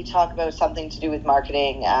 and we talk about something to do with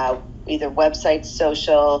marketing, either websites,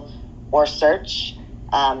 social, or search.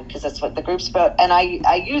 Because that's what the group's about. And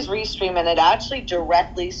I use Restream, and it actually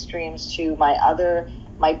directly streams to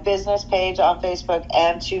my business page on Facebook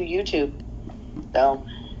and to YouTube. So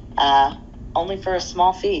only for a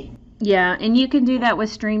small fee. Yeah, and you can do that with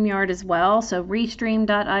StreamYard as well. So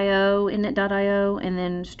Restream.io, Init.io, and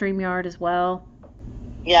then StreamYard as well.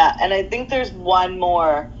 Yeah, and I think there's one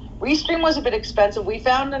more. Restream was a bit expensive. We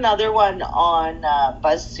found another one on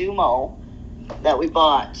BuzzSumo that we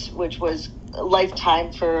bought, which was a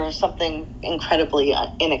lifetime for something incredibly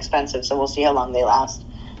inexpensive. So we'll see how long they last.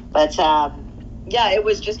 But yeah, it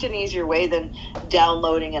was just an easier way than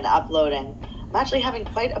downloading and uploading. I'm actually having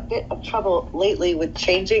quite a bit of trouble lately with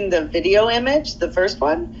changing the video image, the first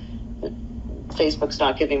one. Facebook's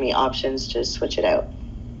not giving me options to switch it out.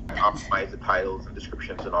 Optimize the titles and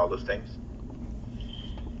descriptions and all those things.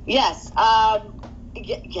 Yes.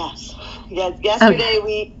 Yes.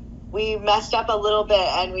 Yesterday we messed up a little bit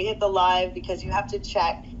and we hit the live because you have to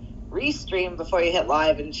check Restream before you hit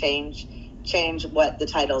live and change what the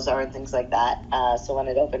titles are and things like that. So when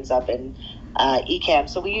it opens up in Ecamm,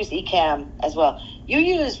 so we use Ecamm as well. You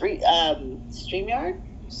use StreamYard,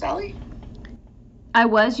 Sally? I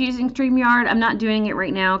was using StreamYard. I'm not doing it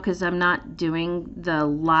right now because I'm not doing the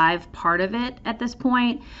live part of it at this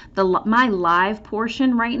point. My live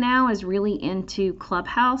portion right now is really into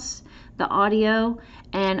Clubhouse, the audio,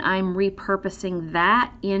 and I'm repurposing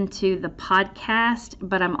that into the podcast,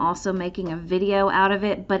 but I'm also making a video out of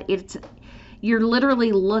it. But you're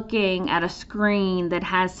literally looking at a screen that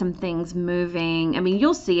has some things moving. I mean,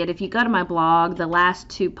 you'll see it if you go to my blog. The last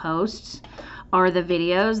 2 posts are the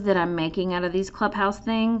videos that I'm making out of these Clubhouse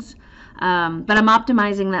things. But I'm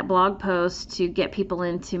optimizing that blog post to get people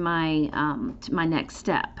into my to my next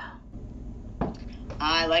step.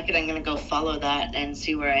 I like it. I'm going to go follow that and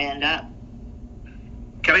see where I end up.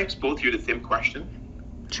 Can I expose you the same question?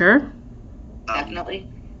 Sure. Definitely.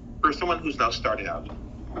 For someone who's now starting out,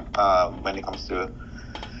 when it comes to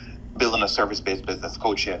building a service-based business,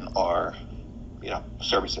 coaching or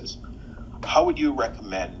services, how would you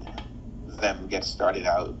recommend them get started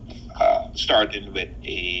out? Starting with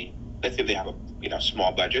let's say they have a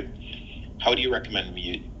small budget. How do you recommend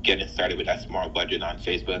you getting started with that small budget on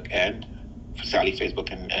Facebook and for Sally,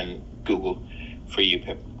 Facebook and Google? For you,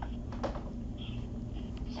 Pip?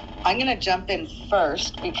 I'm going to jump in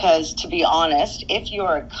first because, to be honest, if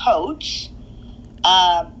you're a coach,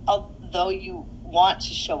 although you want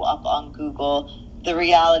to show up on Google, the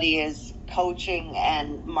reality is coaching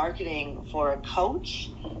and marketing for a coach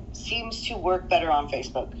seems to work better on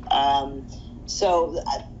Facebook. So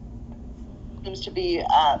seems to be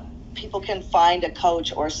people can find a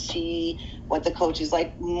coach or see what the coach is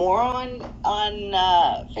like more on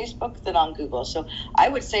Facebook than on Google. So I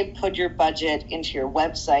would say put your budget into your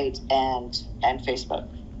website and Facebook.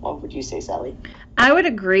 What would you say, Sally? I would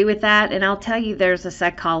agree with that, and I'll tell you there's a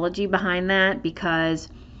psychology behind that, because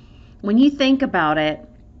when you think about it,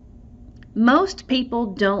 most people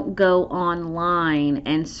don't go online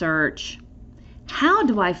and search, how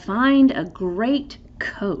do I find a great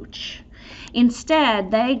coach?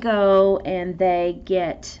 Instead, they go and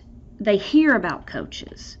they hear about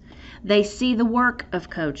coaches. They see the work of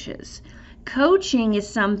coaches. Coaching is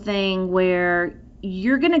something where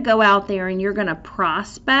you're going to go out there and you're going to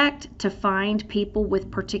prospect to find people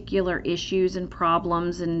with particular issues and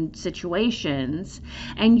problems and situations,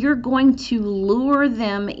 and you're going to lure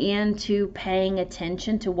them into paying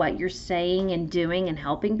attention to what you're saying and doing and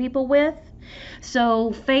helping people with.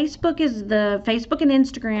 So Facebook and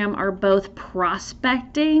Instagram are both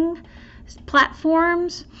prospecting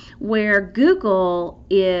platforms, where Google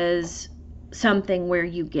is something where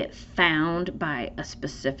you get found by a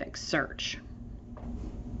specific search.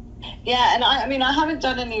 Yeah, and I mean, I haven't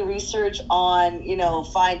done any research on,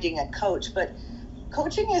 finding a coach, but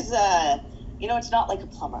coaching is, it's not like a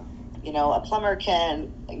plumber. A plumber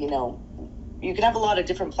can, you can have a lot of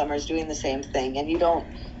different plumbers doing the same thing, and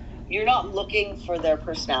you're not looking for their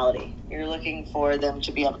personality. You're looking for them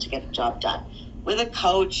to be able to get the job done. With a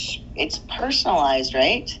coach, it's personalized,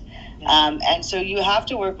 right? And so you have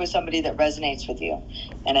to work with somebody that resonates with you.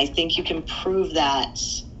 And I think you can prove that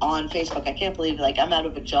on Facebook. I can't believe, I'm out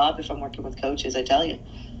of a job if I'm working with coaches, I tell you.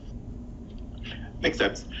 Makes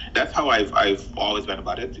sense. That's how I've always been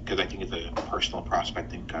about it, because I think it's a personal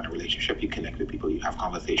prospecting kind of relationship. You connect with people, you have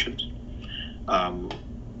conversations.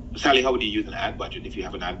 Sally, how would you use an ad budget if you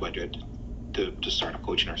have an ad budget to start a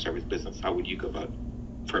coaching or service business? How would you go about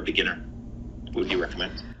for a beginner? What would you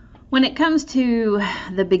recommend? When it comes to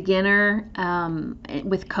the beginner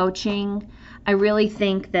with coaching, I really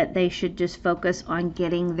think that they should just focus on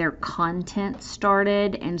getting their content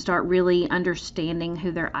started and start really understanding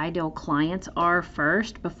who their ideal clients are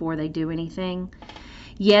first before they do anything.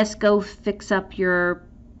 Yes, go fix up your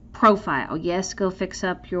profile. Yes, go fix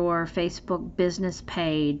up your Facebook business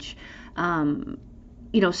page.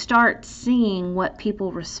 Start seeing what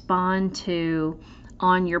people respond to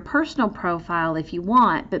on your personal profile if you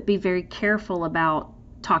want, but be very careful about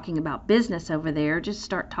talking about business over there. Just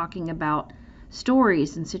start talking about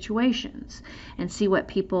stories and situations and see what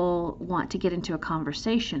people want to get into a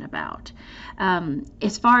conversation about.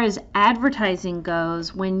 As far as advertising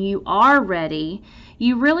goes, when you are ready,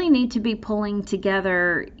 you really need to be pulling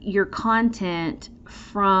together your content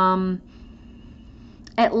from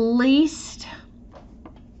at least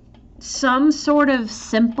some sort of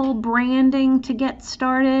simple branding to get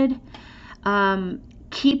started.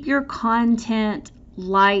 Keep your content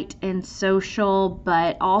light and social,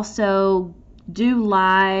 but also do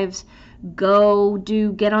lives, get on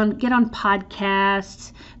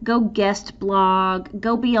podcasts, go guest blog,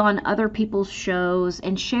 go be on other people's shows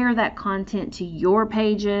and share that content to your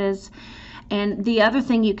pages. And the other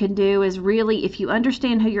thing you can do is really, if you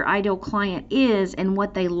understand who your ideal client is and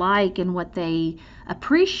what they like and what they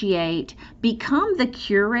appreciate, become the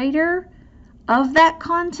curator of that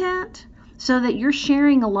content so that you're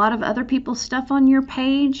sharing a lot of other people's stuff on your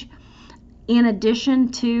page in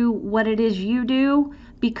addition to what it is you do,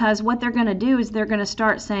 because what they're going to do is they're going to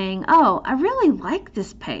start saying, oh, I really like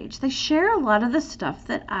this page. They share a lot of the stuff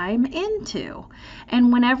that I'm into.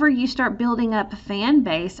 And whenever you start building up a fan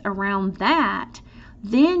base around that,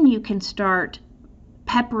 then you can start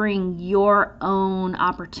peppering your own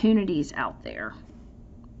opportunities out there.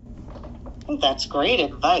 That's great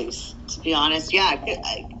advice, to be honest. Yeah,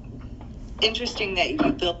 interesting that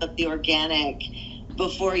you built up the organic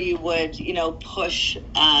before you would, push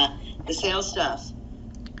the sales stuff.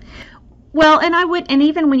 Well, and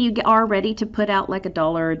even when you are ready to put out like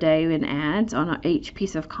 $1 a day in ads on each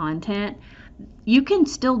piece of content, you can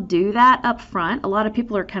still do that up front. A lot of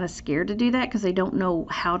people are kind of scared to do that because they don't know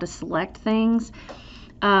how to select things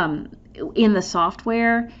in the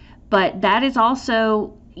software. But that is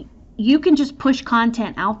also, you can just push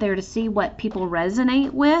content out there to see what people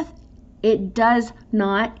resonate with. It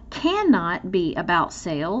cannot be about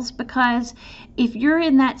sales, because if you're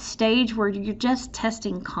in that stage where you're just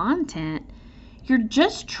testing content, you're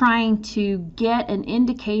just trying to get an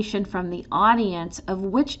indication from the audience of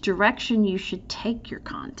which direction you should take your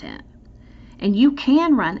content. And you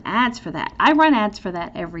can run ads for that. I run ads for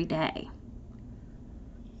that every day.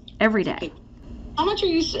 Every day. How much are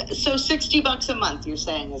you, so $60 a month you're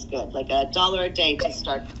saying is good, like $1 a day to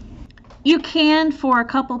start? You can for a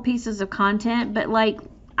couple pieces of content, but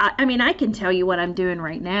I can tell you what I'm doing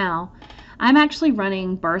right now. I'm actually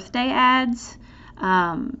running birthday ads.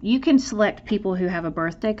 You can select people who have a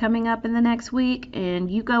birthday coming up in the next week,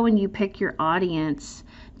 and you go and you pick your audience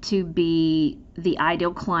to be the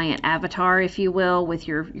ideal client avatar, if you will, with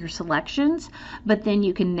your selections. But then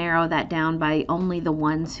you can narrow that down by only the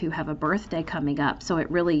ones who have a birthday coming up. So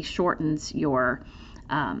it really shortens your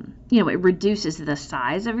it reduces the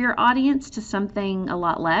size of your audience to something a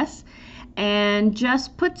lot less. And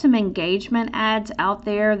just put some engagement ads out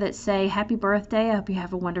there that say, happy birthday, I hope you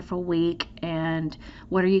have a wonderful week, and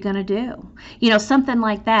what are you going to do? Something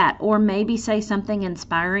like that. Or maybe say something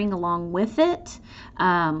inspiring along with it,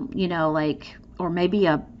 or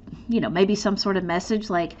maybe some sort of message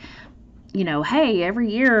like, hey,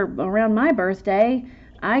 every year around my birthday,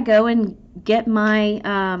 I go and get my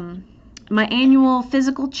my annual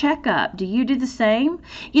physical checkup. Do you do the same?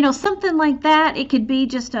 Something like that. It could be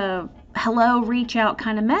just a hello, reach out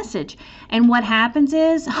kind of message. And what happens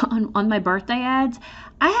is on my birthday ads,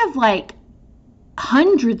 I have like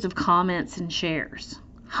hundreds of comments and shares.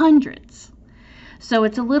 Hundreds. So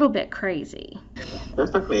it's a little bit crazy.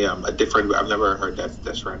 That's definitely a different, I've never heard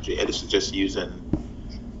that strategy. And this is just using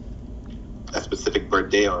a specific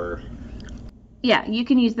birthday or... Yeah, you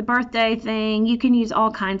can use the birthday thing. You can use all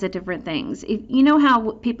kinds of different things. You know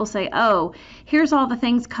how people say, oh, here's all the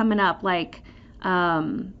things coming up, like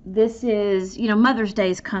this is, Mother's Day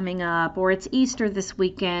is coming up, or it's Easter this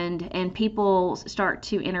weekend, and people start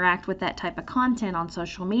to interact with that type of content on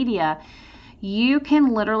social media. You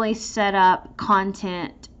can literally set up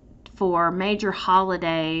content for major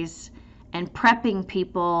holidays and prepping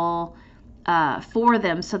people for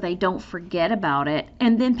them so they don't forget about it.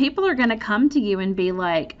 And then people are going to come to you and be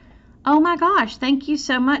like, oh my gosh, thank you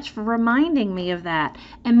so much for reminding me of that.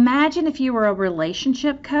 Imagine if you were a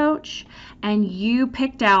relationship coach and you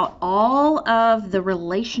picked out all of the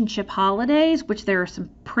relationship holidays, which there are some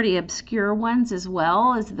pretty obscure ones as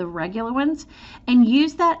well as the regular ones, and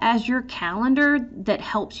use that as your calendar that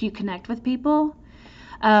helps you connect with people.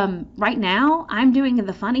 Right now, I'm doing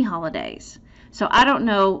the funny holidays. So I don't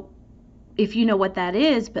know if you know what that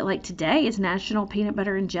is, but like today is National Peanut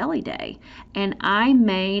Butter and Jelly Day. And I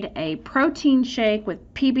made a protein shake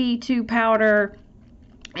with PB2 powder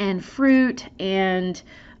and fruit and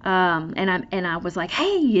And I was like,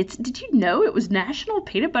 hey, did you know it was National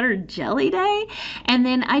Peanut Butter Jelly Day? And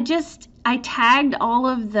then I tagged all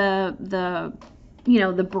of the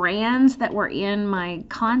brands that were in my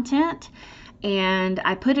content, and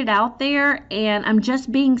I put it out there, and I'm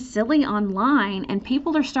just being silly online, and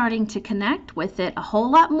people are starting to connect with it a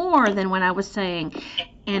whole lot more than when I was saying,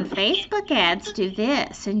 and Facebook ads do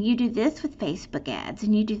this, and you do this with Facebook ads,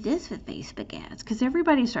 and you do this with Facebook ads, because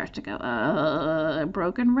everybody starts to go,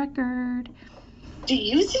 broken record. Do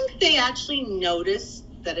you think they actually notice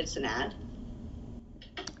that it's an ad?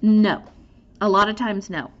 No. A lot of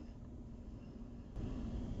times, no.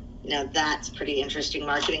 Now that's pretty interesting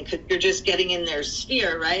marketing, because you're just getting in their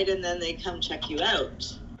sphere, right? And then they come check you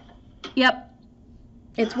out. Yep.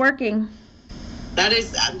 It's working. That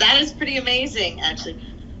is pretty amazing, actually.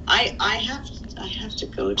 I have to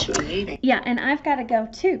go to a meeting. Yeah, and I've got to go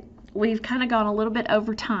too. We've kind of gone a little bit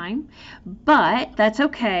over time, but that's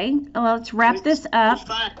okay. Let's wrap this up.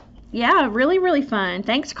 Fun. Yeah, really, really fun.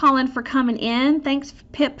 Thanks, Colin, for coming in. Thanks,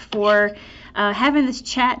 Pip, for having this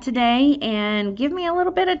chat today. And give me a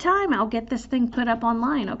little bit of time. I'll get this thing put up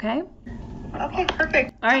online, okay? Okay,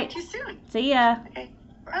 perfect. All right. Talk to you soon. See ya. Okay,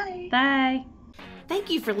 bye. Bye. Thank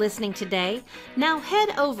you for listening today. Now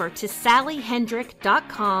head over to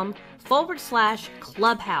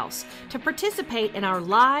sallyhendrick.com/clubhouse to participate in our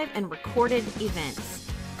live and recorded events.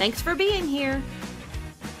 Thanks for being here.